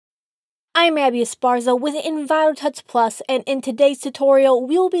I'm Abby Esparza with Envato Tuts Plus, and in today's tutorial,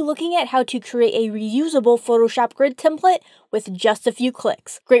 we will be looking at how to create a reusable Photoshop grid template with just a few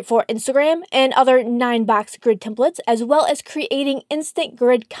clicks. Great for Instagram and other 9-box grid templates, as well as creating instant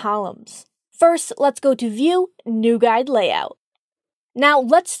grid columns. First, let's go to View, New Guide Layout. Now,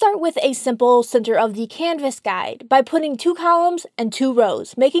 let's start with a simple center of the canvas guide by putting 2 columns and 2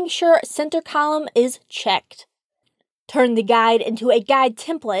 rows, making sure center column is checked. Turn the guide into a guide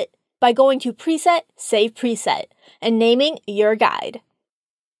template by going to Preset, Save Preset, and naming your guide.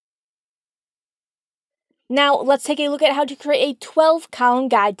 Now, let's take a look at how to create a 12-column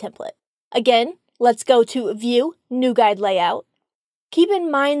guide template. Again, let's go to View, New Guide Layout. Keep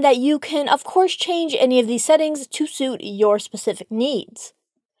in mind that you can, of course, change any of these settings to suit your specific needs.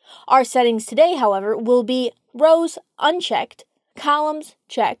 Our settings today, however, will be rows unchecked, columns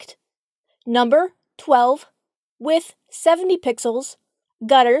checked, number 12, width 70 pixels,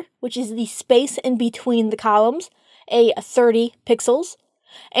 gutter, which is the space in between the columns, a 30 pixels,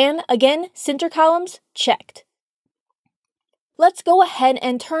 and again, center columns checked. Let's go ahead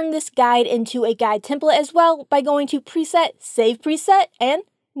and turn this guide into a guide template as well by going to Preset, Save Preset, and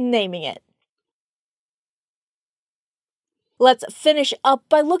naming it. Let's finish up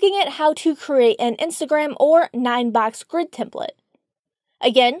by looking at how to create an Instagram or 9-box grid template.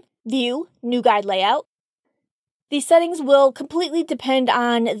 Again, View, New Guide Layout. These settings will completely depend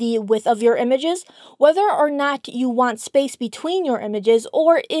on the width of your images, whether or not you want space between your images,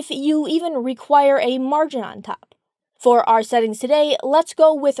 or if you even require a margin on top. For our settings today, let's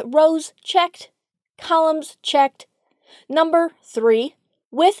go with rows checked, columns checked, number 3,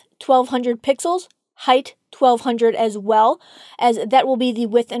 width 1200 pixels, height 1200 as well, as that will be the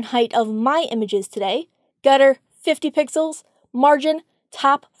width and height of my images today, gutter 50 pixels, margin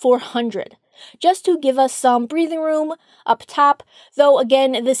top 400. Just to give us some breathing room up top, though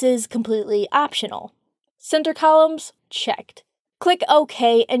again, this is completely optional. Center columns checked. Click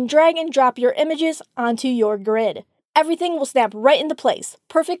OK and drag and drop your images onto your grid. Everything will snap right into place,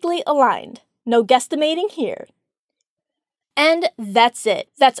 perfectly aligned. No guesstimating here. And that's it.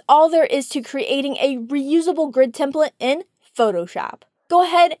 That's all there is to creating a reusable grid template in Photoshop. Go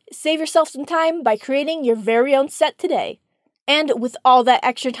ahead, save yourself some time by creating your very own set today. And with all that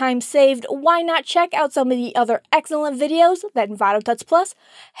extra time saved, why not check out some of the other excellent videos that Envato Tuts Plus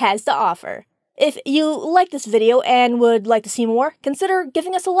has to offer. If you like this video and would like to see more, consider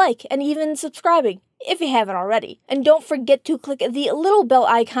giving us a like and even subscribing if you haven't already. And don't forget to click the little bell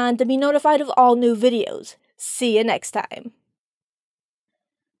icon to be notified of all new videos. See you next time.